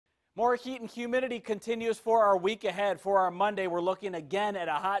More heat and humidity continues for our week ahead. For our Monday, we're looking again at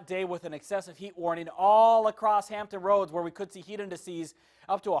a hot day with an excessive heat warning all across Hampton Roads, where we could see heat indices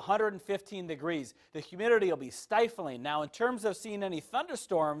up to 115 degrees. The humidity will be stifling. Now, in terms of seeing any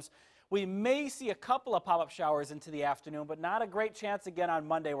thunderstorms, we may see a couple of pop-up showers into the afternoon, but not a great chance again on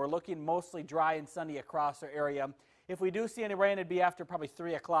Monday. We're looking mostly dry and sunny across our area. If we do see any rain, it'd be after probably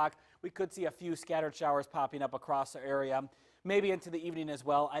 3 o'clock. We could see a few scattered showers popping up across our area. Maybe into the evening as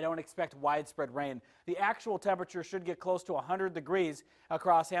well. I don't expect widespread rain. The actual temperature should get close to 100 degrees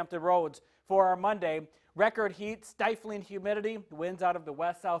across Hampton Roads for our Monday. Record heat, stifling humidity, winds out of the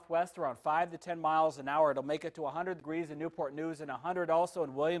west-southwest around 5 to 10 miles an hour. It'll make it to 100 degrees in Newport News and 100 also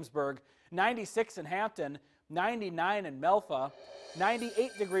in Williamsburg, 96 in Hampton, 99 in Melfa.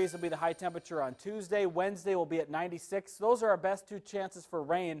 98 degrees will be the high temperature on Tuesday. Wednesday will be at 96. Those are our best two chances for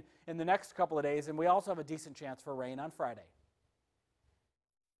rain in the next couple of days, and we also have a decent chance for rain on Friday.